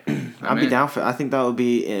right. I'll be down for it. I think that would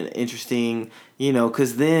be an interesting,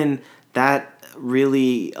 because then that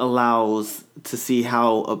really allows to see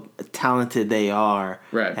how talented they are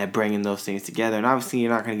at bringing those things together. And obviously,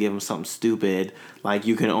 you're not going to give them something stupid like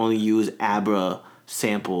you can only use Abra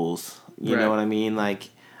samples. You know what I mean? Like,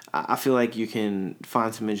 I feel like you can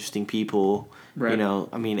find some interesting people. Right.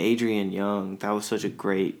 Adrian Young, that was such a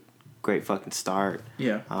great fucking start.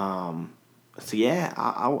 Yeah. So yeah,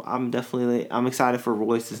 I'm excited for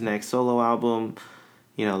Royce's next solo album.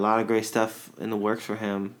 A lot of great stuff in the works for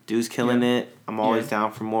him. Dude's killing it. I'm always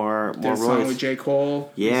down for more Royce. Song with J.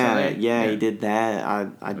 Cole. Yeah, he did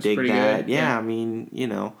that. I dig that. Good. Yeah,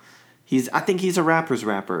 I think he's a rapper's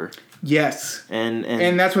rapper. Yes.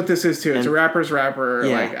 And that's what this is too. It's a rapper's rapper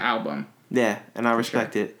like album. Yeah, and I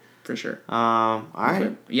respect it. For sure. All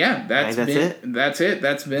right. Yeah, that's it. That's it.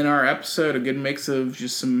 That's been our episode. A good mix of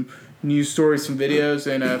just some news stories, some videos,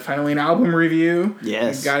 and finally an album review.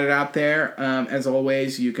 Yes. We got it out there. As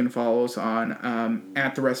always, you can follow us on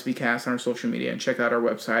at The Recipe Cast on our social media and check out our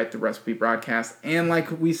website, The Recipe Broadcast. And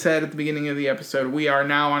like we said at the beginning of the episode, we are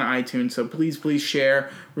now on iTunes, so please share,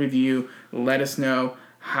 review, let us know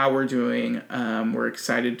how we're doing. We're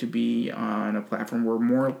excited to be on a platform where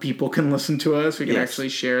more people can listen to us. We can actually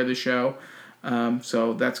share the show.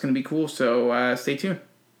 So that's going to be cool. So stay tuned.